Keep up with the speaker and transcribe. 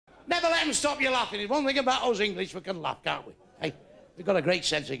Never let them stop you laughing. There's one thing about us English, we can laugh, can't we? Hey, we've got a great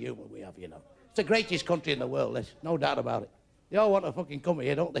sense of humour, we have, you know. It's the greatest country in the world, there's no doubt about it. They all want to fucking come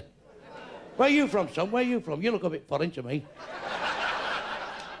here, don't they? Where are you from, son? Where are you from? You look a bit foreign to me.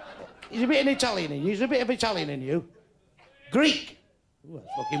 He's a bit of Italian in you. He's a bit of Italian in you. Greek. Ooh,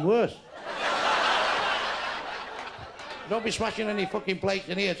 that's fucking worse. Don't be smashing any fucking plates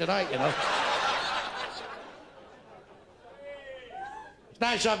in here tonight, you know. It's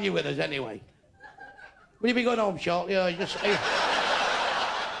nice to have you with us anyway. Will you be going home shortly? Or you're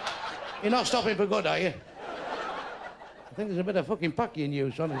not stopping for good, are you? I think there's a bit of fucking packy in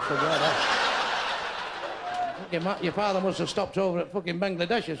you, son. Your father must have stopped over at fucking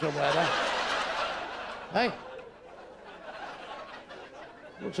Bangladesh or somewhere there. Hey?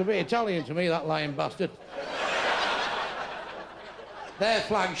 Looks a bit Italian to me, that lying bastard. Their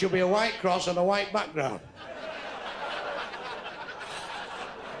flag should be a white cross on a white background.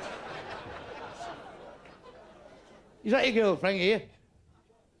 Is that your girlfriend here?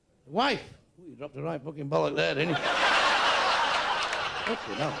 The wife? Ooh, you dropped the right fucking bollock there, didn't you?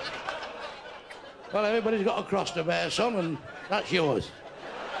 Fucking hell. Well, everybody's got a cross to bear, son, and that's yours.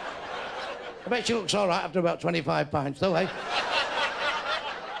 I bet she looks all right after about 25 pints, though, eh?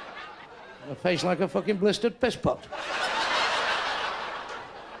 A face like a fucking blistered piss pot.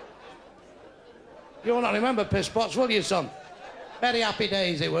 You will not remember piss pots, will you, son? Very happy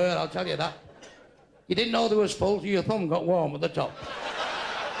days they were, I'll tell you that. You didn't know they was full till your thumb got warm at the top.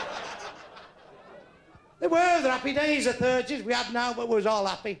 They were the happy days, the 30s. We had now, but we was all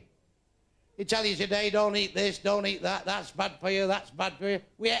happy. They tell you today, don't eat this, don't eat that, that's bad for you, that's bad for you.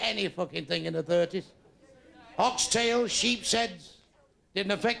 We ate any fucking thing in the 30s. Oxtails, sheep's heads.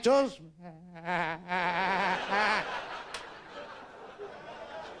 Didn't affect us.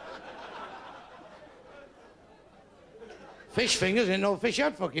 Fish fingers, didn't know fish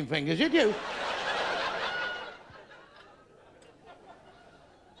had fucking fingers, did you?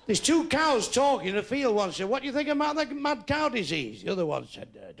 There's two cows talking in the field. One said, what do you think about the mad cow disease? The other one said,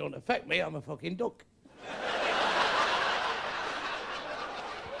 don't affect me, I'm a fucking duck.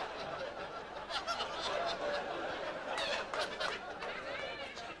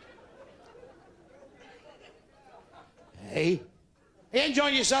 Hey? Are you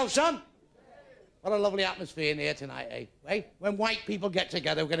enjoying yourself, son? What a lovely atmosphere in here tonight, eh? Hey? When white people get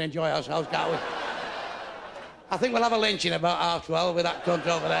together, we're going to enjoy ourselves, can't we? I think we'll have a lynching about 12:30 with that cunt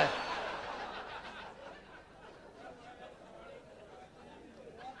over there.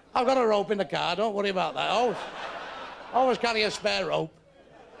 I've got a rope in the car, don't worry about that. Always carry a spare rope.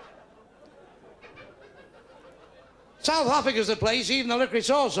 South Africa's the place, even the licorice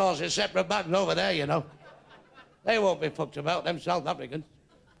sauce is separate bags over there, you know. They won't be fucked about, them South Africans.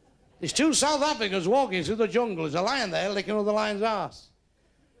 There's two South Africans walking through the jungle. There's a lion there licking another lion's arse.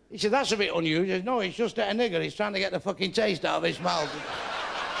 He said, that's a bit unusual. He said, no, it's just a nigger. He's trying to get the fucking taste out of his mouth.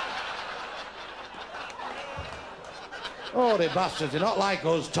 Oh, they bastards. They're not like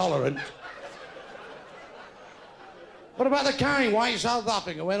us, tolerant. What about the kind white South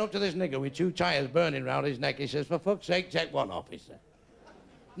African went up to this nigger with two tyres burning round his neck? He says, for fuck's sake, take one off, he said.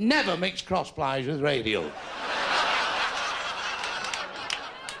 Never mix cross plies with radial.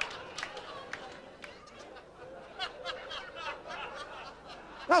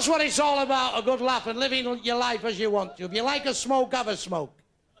 That's what it's all about, a good laugh and living your life as you want to. If you like a smoke, have a smoke.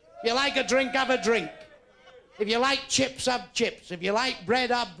 If you like a drink, have a drink. If you like chips, have chips. If you like bread,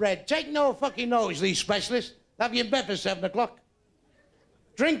 have bread. Take no fucking notice, these specialists. Have you in bed for 7 o'clock.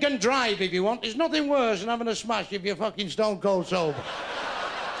 Drink and drive if you want. There's nothing worse than having a smash if you're fucking stone cold sober.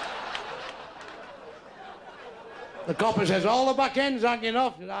 The copper says, all the back ends hanging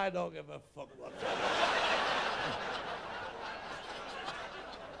off. I don't give a fuck what's happening.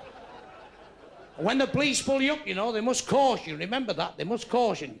 When the police pull you up, you know, they must caution you. Remember that, they must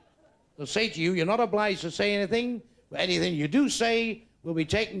caution you. They'll say to you, you're not obliged to say anything, but anything you do say will be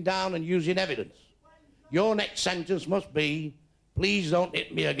taken down and used in evidence. Your next sentence must be, please don't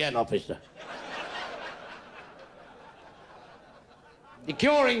hit me again, officer. You're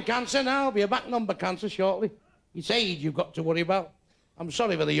curing cancer now, be a back number cancer shortly. It's age you've got to worry about. I'm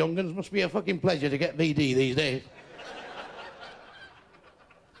sorry for the young uns, must be a fucking pleasure to get VD these days.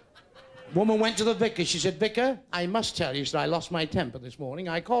 Woman went to the vicar. She said, Vicar, I must tell you, I lost my temper this morning.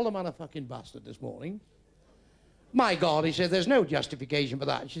 I called the man a fucking bastard this morning. My God, he said, there's no justification for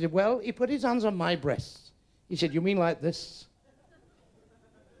that. She said, well, he put his hands on my breasts. He said, you mean like this?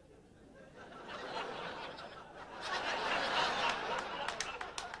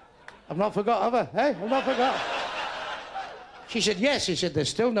 I've not forgot, have I? Hey, I've not forgot. She said, yes. He said, there's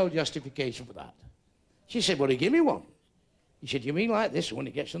still no justification for that. She said, well, he give me one. He said, you mean like this when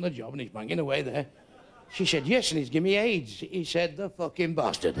he gets on the job and he's banging away there? She said, yes, and he's giving me AIDS. He said, the fucking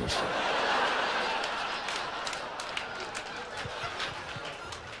bastard is.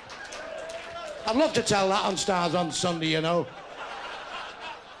 I'd love to tell that on Stars on Sunday, you know.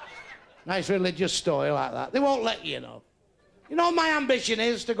 Nice religious story like that. They won't let you know. You know what my ambition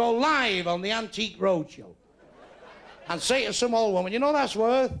is? To go live on the Antique Roadshow and say to some old woman, you know that's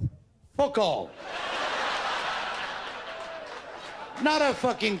worth? Fuck all. Not a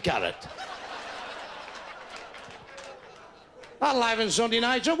fucking carrot. That liven Sunday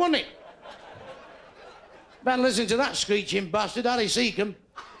nights up, wouldn't it? Better listen to that screeching bastard, Harry Seacombe.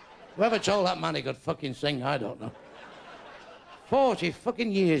 Whoever told that man he could fucking sing, I don't know. 40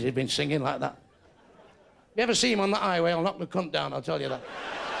 fucking years he's been singing like that. You ever see him on the highway, I'll knock the cunt down, I'll tell you that.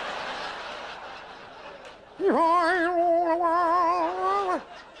 You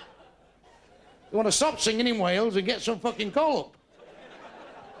want to stop singing in Wales and get some fucking coal up.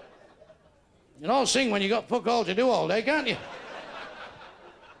 You can all sing when you got fuck all to do all day, can't you?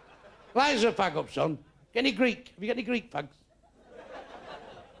 Lies a fag up, son. Get any Greek? Have you got any Greek fags?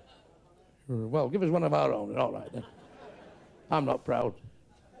 Well, give us one of our own. All right, then. I'm not proud.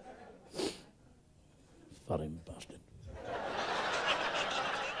 Foreign bastard.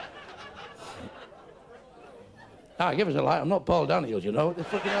 Ah, give us a light. I'm not Paul Daniels, you know. What the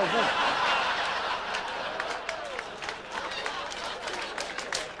fucking hell's that?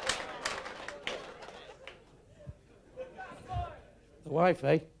 The wife,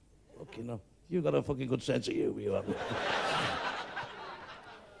 eh? Fucking hell. You got a fucking good sense of humour, you haven't.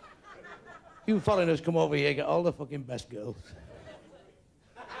 You foreigners come over here, get all the fucking best girls.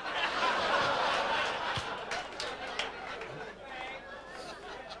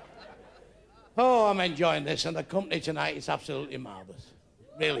 Oh, I'm enjoying this, and the company tonight is absolutely marvellous.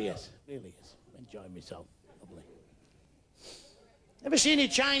 Really is, really is. I'm enjoying myself. Lovely. Ever see any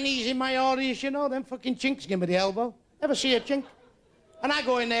Chinese in my audience, you know? Them fucking chinks give me the elbow. Ever see a chink? And I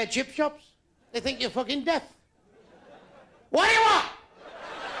go in their chip shops. They think you're fucking deaf. What do you want?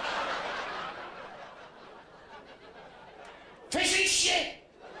 Fish and shit!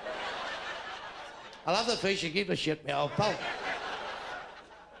 I'll have the fish and keep the shit, me old pal.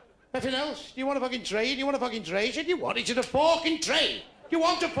 Nothing else? Do you want a fucking tray? Do you want a fucking tray? He said, you want it in a fork and tray. Do you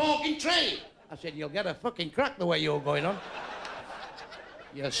want a fork and tray? I said, you'll get a fucking crack the way you're going on.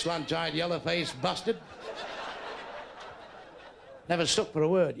 You slant-eyed, yellow-faced bastard. Never stuck for a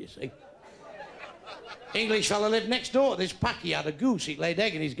word, you see. English fella lived next door to this pack. He had a goose. He laid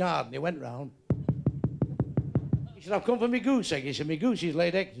egg in his garden. He went round. He said, I've come for me goose egg. He said, me goose has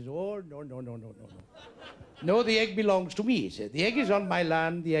laid egg. He said, oh, no, no, no, no, no, no. No, the egg belongs to me. He said, the egg is on my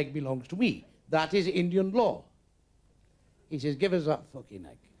land. The egg belongs to me. That is Indian law. He says, give us that fucking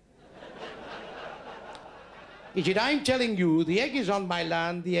egg. He said, I'm telling you, the egg is on my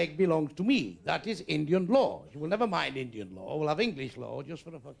land, the egg belongs to me. That is Indian law. We'll never mind Indian law. We'll have English law just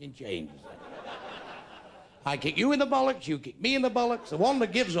for a fucking change. I kick you in the bollocks, you kick me in the bollocks. The one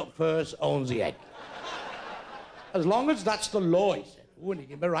that gives up first owns the egg. As long as that's the law, he said. Oh, and he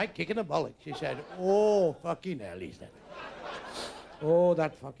gave me a right kick in the bollocks. He said, oh, fucking hell, he said. Oh,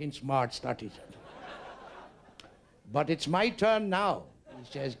 that fucking smart start, he said. But it's my turn now. He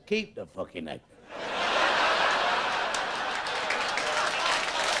says, keep the fucking egg.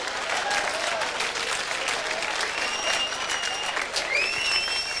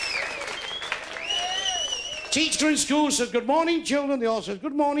 Teacher in school says, good morning, children. They all says,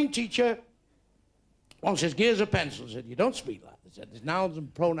 good morning, teacher. One says, here's a pencil. I said, you don't speak like that. They said, there's nouns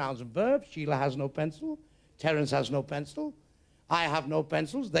and pronouns and verbs. Sheila has no pencil. Terence has no pencil. I have no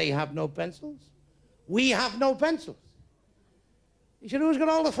pencils. They have no pencils. We have no pencils. He said, who's got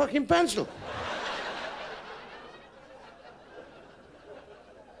all the fucking pencils?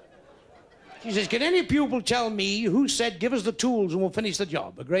 She says, can any pupil tell me who said, give us the tools and we'll finish the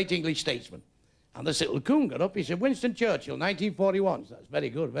job? A great English statesman. And this little coon got up. He said, Winston Churchill, 1941. So that's very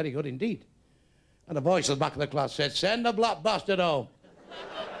good indeed. And a voice at the back of the class said, send the black bastard home.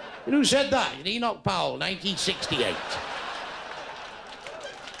 And who said that? Enoch Powell, 1968.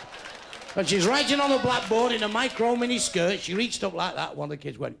 And she's writing on the blackboard in a micro mini skirt. She reached up like that. One of the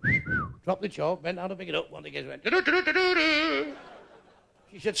kids went, dropped the chalk, bent down to pick it up. One of the kids went, do-do-do-do-do-do.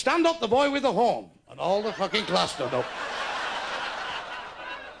 She said, stand up, the boy with the horn. And all the fucking class stood up.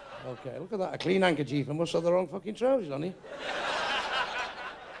 Okay, look at that, a clean handkerchief. I must have the wrong fucking trousers on here.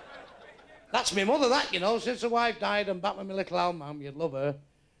 That's me mother, that, you know, since the wife died and back with my little old mum, you'd love her.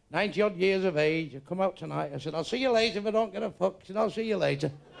 90-odd years of age, I come out tonight. I said, I'll see you later if I don't get a fuck. She said, I'll see you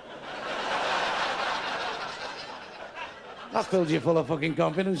later. That fills you full of fucking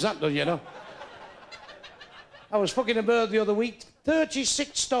confidence, that does, you know. I was fucking a bird the other week.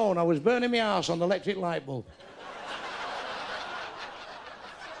 36 stone. I was burning my arse on the electric light bulb.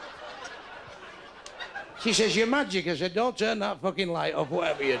 She says, "You're magic." I said, "Don't turn that fucking light off,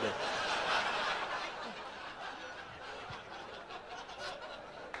 whatever you do."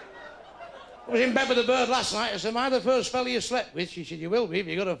 I was in bed with the bird last night. I said, "Am I the first fella you slept with?" She said, "You will be if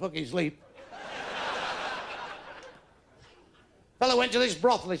you've got to fucking sleep." Fella went to this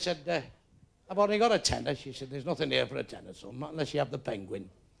brothel. He said, "I've only got a tenner." She said, "There's nothing here for a tenner, son, not unless you have the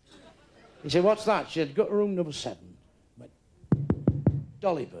penguin." He said, "What's that?" She said, "Got room number 7. Went,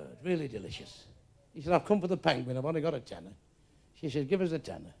 "Dolly bird, really delicious." He said, "I've come for the penguin. I've only got a tenner." She said, "Give us a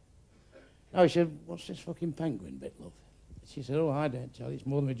tenner." Now he said, "What's this fucking penguin bit, love?" She said, "Oh, I don't tell you. It's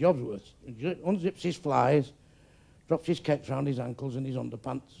more than my job's worth." He unzips his flies, drops his kecks round his ankles and his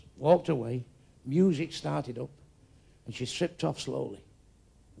underpants, walked away. Music started up, and she stripped off slowly.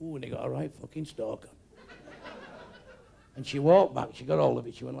 Ooh, and he got a right fucking stalker. And she walked back. She got hold of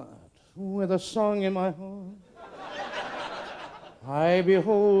it. She went like that. "With a song in my heart, I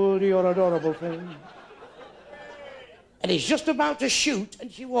behold your adorable frame." And he's just about to shoot,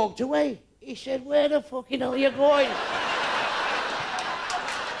 and she walked away. He said, "Where the fucking hell are you going?"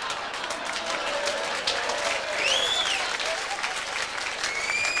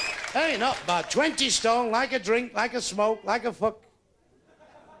 Hey, not bad. 20 stone, like a drink, like a smoke, like a fuck.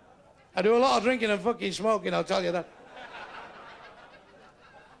 I do a lot of drinking and fucking smoking, I'll tell you that.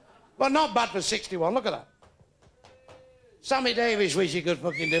 But not bad for 61, look at that. Sammy Davis wish he could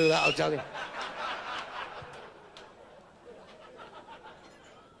fucking do that, I'll tell you.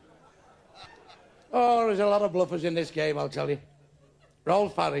 Oh, there's a lot of bluffers in this game, I'll tell you.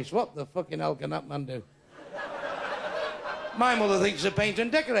 Rolf Harris, what the fucking hell can that man do? My mother thinks he's a painter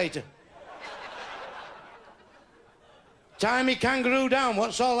and decorator. Tie me kangaroo down,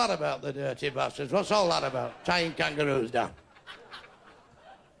 what's all that about, the dirty bastards? What's all that about, tying kangaroos down?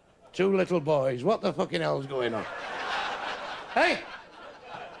 2 little boys, what the fucking hell's going on? Hey?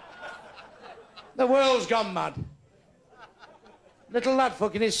 The world's gone mad. Little lad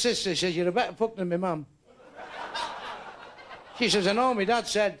fucking his sister says, "You're a better fuck than my mum." She says, "I know, my dad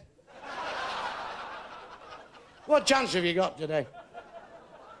said." What chance have you got today?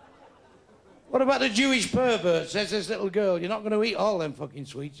 What about the Jewish pervert? Says this little girl, "You're not going to eat all them fucking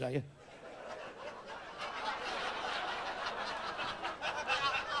sweets, are you?"